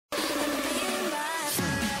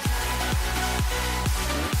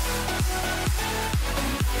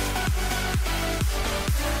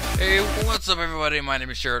Hey, what's up everybody? My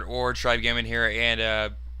name is Jared or Tribe Gaming here,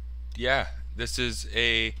 and yeah, this is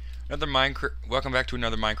another Minecraft. Welcome back to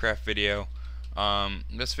another Minecraft video.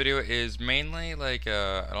 This video is mainly like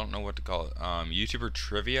I don't know what to call it. YouTuber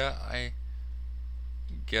trivia, I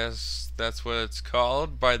guess that's what it's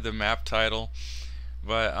called by the map title.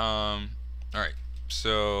 But all right.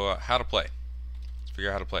 So how to play? Let's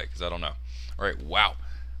figure out how to play because I don't know. All right. Wow.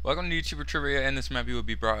 Welcome to YouTuber trivia. In this map, you will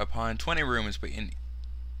be brought upon 20 rooms,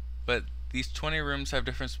 but these 20 rooms have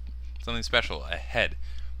something special, a head,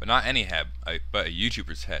 but not any head, but a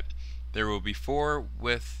YouTuber's head. There will be four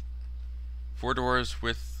doors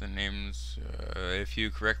with the names. If you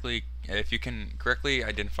can correctly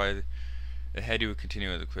identify the head, you will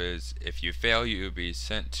continue with the quiz. If you fail, you will be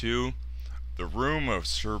sent to the room of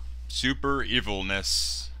super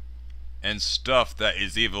evilness and stuff that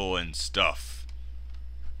is evil and stuff.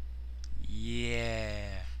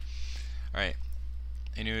 Yeah. All right.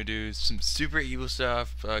 And you do some super evil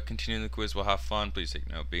stuff. Continuing the quiz will have fun. Please take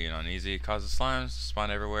note, being uneasy causes slimes to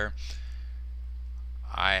spawn everywhere.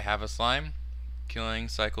 I have a slime killing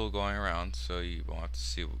cycle going around, so you won't have to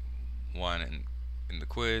see one in the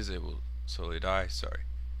quiz. It will slowly die. Sorry.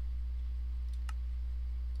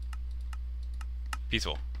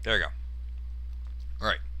 Peaceful. There we go.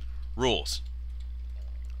 Alright. Rules.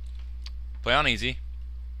 Play on easy.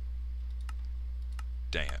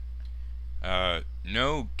 Dang it.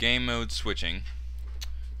 No game mode switching.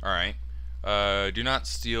 Alright. Do not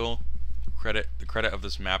steal the credit of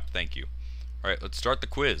this map. Thank you. Alright, let's start the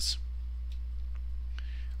quiz.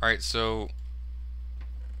 Alright, so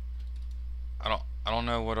I don't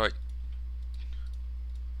know what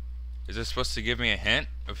is this supposed to give me a hint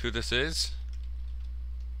of who this is?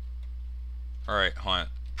 Alright, hold on.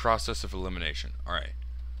 Process of elimination. Alright.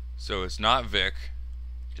 So it's not Vic.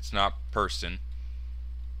 It's not Person.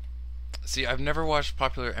 See, I've never watched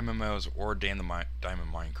popular MMOs or Diamond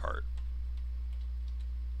Minecart.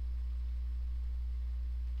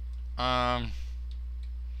 I'm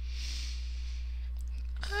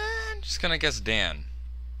just gonna guess Dan.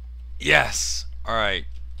 Yes! Alright.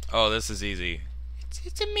 Oh, this is easy.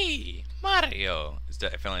 It's me, Mario. It's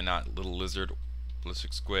definitely not Little Lizard,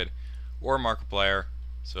 Ballistic Squid, or Markiplier.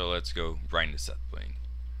 So let's go right into Seth playing.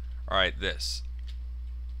 Alright, this.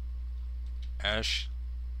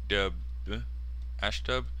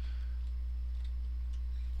 Ashdub,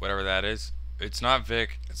 whatever that is. It's not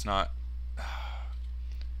Vic. It's not. I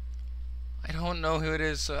don't know who it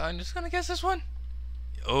is, so I'm just gonna guess this one.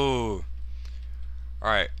 Oh.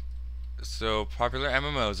 Alright. So popular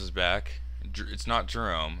MMOs is back. It's not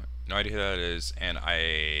Jerome. No idea who that is, and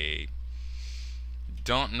I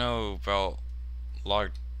don't know about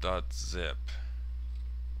log.zip.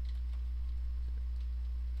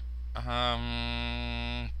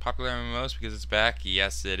 Popular MMOs because it's back.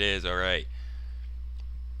 Yes, it is. Alright.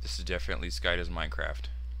 This is definitely Sky Does Minecraft.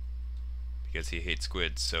 Because he hates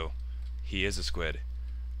squids, so he is a squid.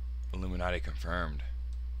 Illuminati confirmed.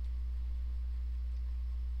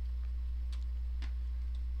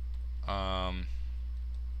 Yeah,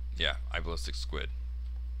 I ballistic squid.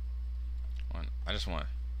 I just want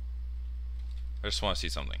to see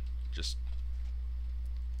something.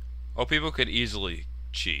 Oh, people could easily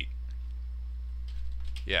cheat.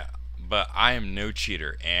 Yeah, but I am no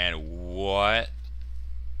cheater. And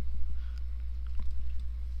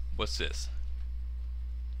what's this?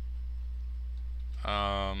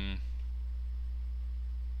 Alright,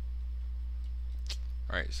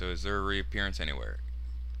 so is there a reappearance anywhere?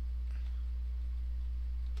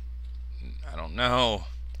 I don't know.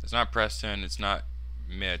 It's not Preston, it's not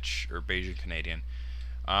Mitch or Beijing Canadian.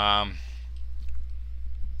 Oh,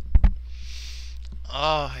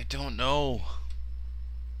 I don't know.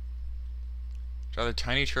 It's either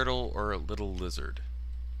Tiny Turtle or a Little Lizard.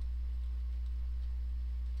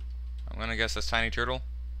 I'm gonna guess that's Tiny Turtle.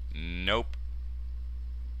 Nope.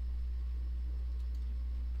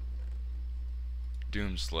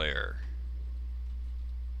 Doomslayer.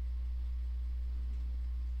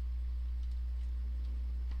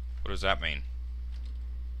 What does that mean?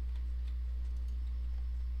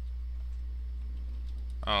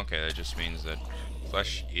 Oh, okay, that just means that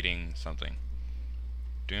flesh eating something.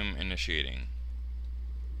 Doom initiating.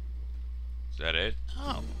 Is that it?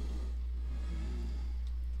 Oh.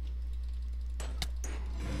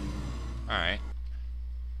 Alright.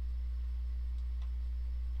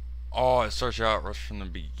 Oh, it starts out right from the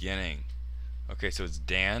beginning. Okay, so it's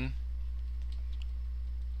Dan,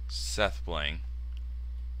 Seth playing,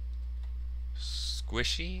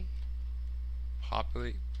 Squishy,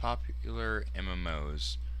 popular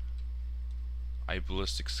MMOs,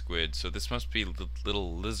 ballistic squid. So this must be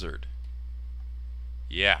Little Lizard.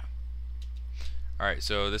 Yeah, Alright,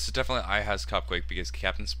 so this is definitely I has Cupquake because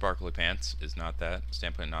Captain Sparkly Pants is not that.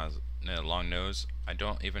 Stampede not a long nose. I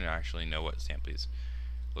don't even actually know what Stampede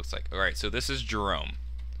looks like. Alright, so this is Jerome.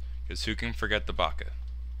 Because who can forget the Baka?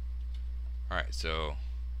 Alright, so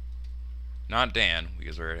not Dan,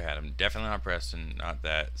 because we already had him. Definitely not Preston, not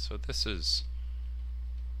that. So this is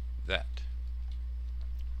that.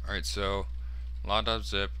 Alright, so Lodop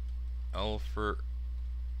Zip, Elfer.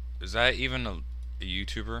 Is that even a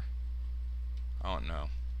YouTuber? I don't know.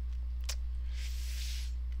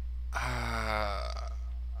 I'm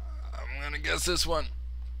gonna guess this one.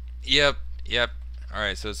 Yep.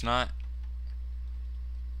 Alright, so it's not.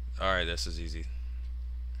 Alright, this is easy.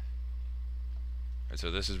 Alright, so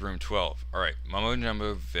this is room 12. Alright, Mumbo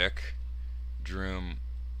Jumbo, Vic, Jerome,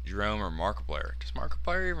 or Markiplier. Does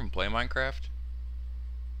Markiplier even play Minecraft?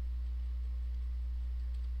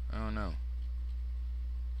 I don't know.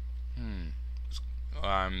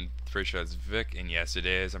 I'm pretty sure that's Vic, and yes it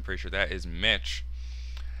is. I'm pretty sure that is Mitch.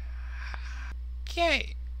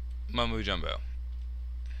 Okay. Mumbo Jumbo.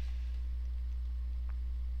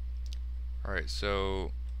 Alright,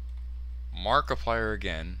 so Markiplier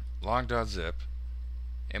again. Log.zip.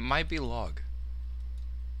 It might be Log.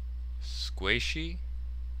 Squishy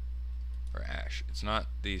or Ash. It's not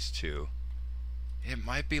these two. It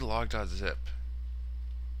might be Log.zip.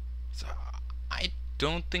 So I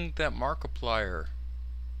don't think that Markiplier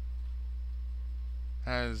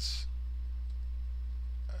has.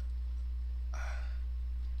 I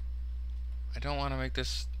don't want to make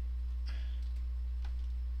this.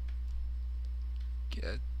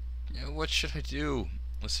 What should I do?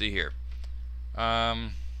 Let's see here. I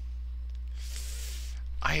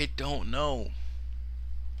don't know.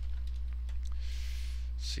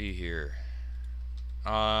 Let's see here.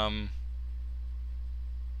 I'm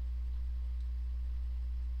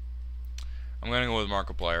gonna go with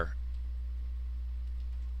Markiplier.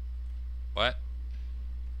 What?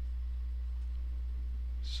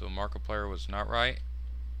 So Markiplier was not right?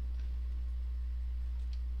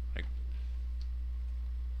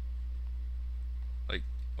 Like,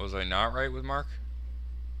 was I not right with Mark?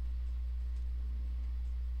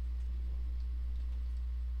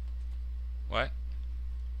 What?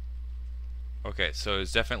 Okay, so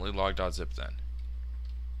it's definitely log.zip then.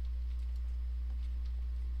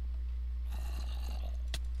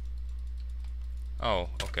 Oh,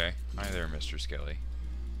 okay. Hi there, Mr. Skelly.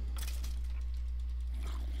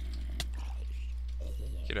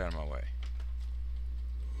 Get out of my way.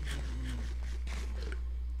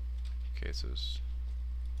 Okay, so it's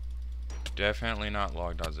definitely not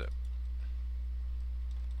log.zip.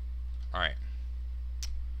 Alright.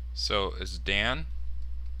 So it's Dan,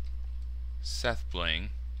 Seth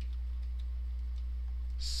Bling,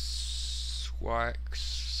 Squishy,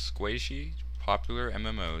 Popular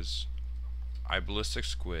MMOs, iBallistic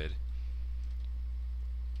Squid,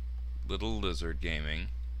 Little Lizard Gaming,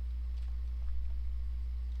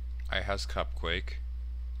 I has Cupquake,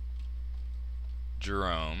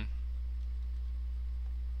 Jerome,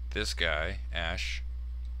 this guy, Ash,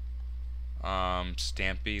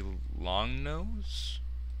 Stampy Longnose,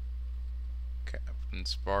 Captain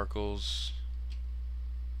Sparkles,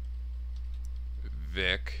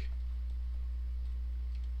 Vic,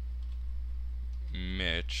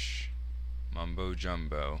 Mitch, Mumbo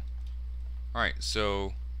Jumbo. Alright,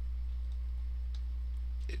 so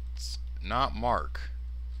it's not Mark.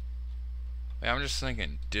 Wait, I'm just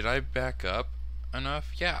thinking, did I back up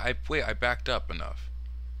enough? Yeah, I backed up enough.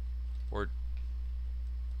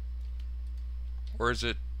 Or is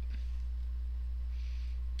it?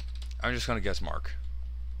 I'm just gonna guess Mark.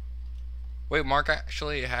 Wait, Mark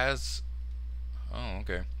actually has. Oh,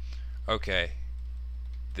 okay. Okay.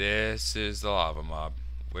 This is the lava mob.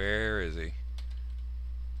 Where is he?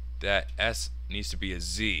 That S needs to be a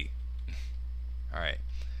Z. Alright.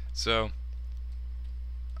 So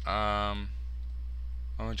oh,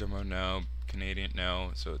 Jumbo, no. Canadian,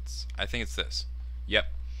 no. So it's, I think it's this. Yep.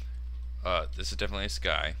 This is definitely a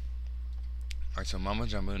Sky. Alright, so Mumbo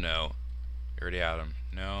Jumbo, no. You already had him.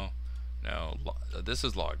 No. This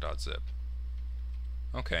is log.zip.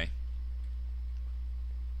 Okay.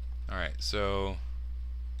 Alright, so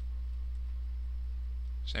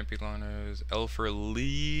Stampede Longnose, Elfer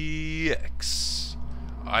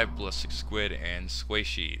iBallistic Squid, and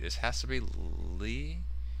Squishy. This has to be Lee.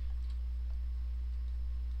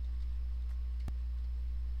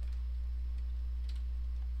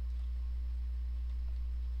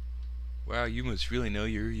 Wow, you must really know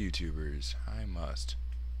your YouTubers. I must.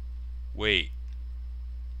 Wait.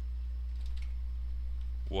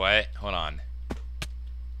 What? Hold on.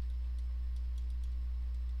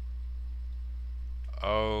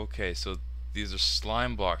 Okay, so these are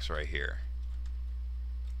slime blocks right here.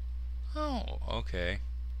 Oh, okay.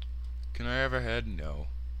 Can I have a head? No.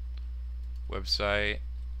 Website.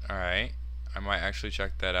 Alright. I might actually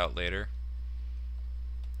check that out later.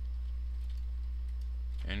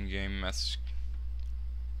 In-game message.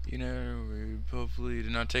 You know, hopefully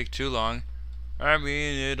did not take too long. I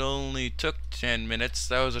mean, it only took 10 minutes.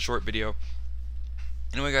 That was a short video.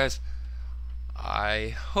 Anyway, guys,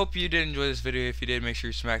 I hope you did enjoy this video. If you did, make sure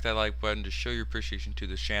you smack that like button to show your appreciation to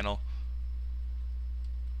this channel.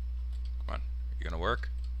 Come on. You gonna work?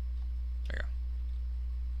 There you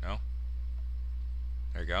go. No?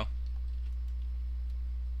 There you go.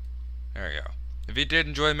 There you go. If you did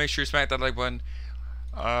enjoy, make sure you smack that like button.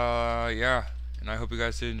 Yeah. And I hope you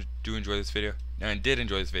guys do enjoy this video. And did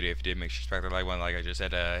enjoy this video. If you did, make sure you smack that like button. Like I just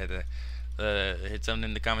said, hit something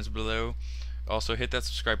in the comments below. Also, hit that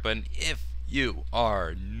subscribe button if you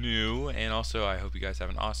are new. And also, I hope you guys have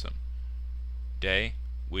an awesome day,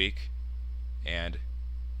 week, and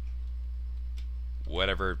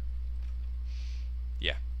whatever.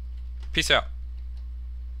 Yeah. Peace out.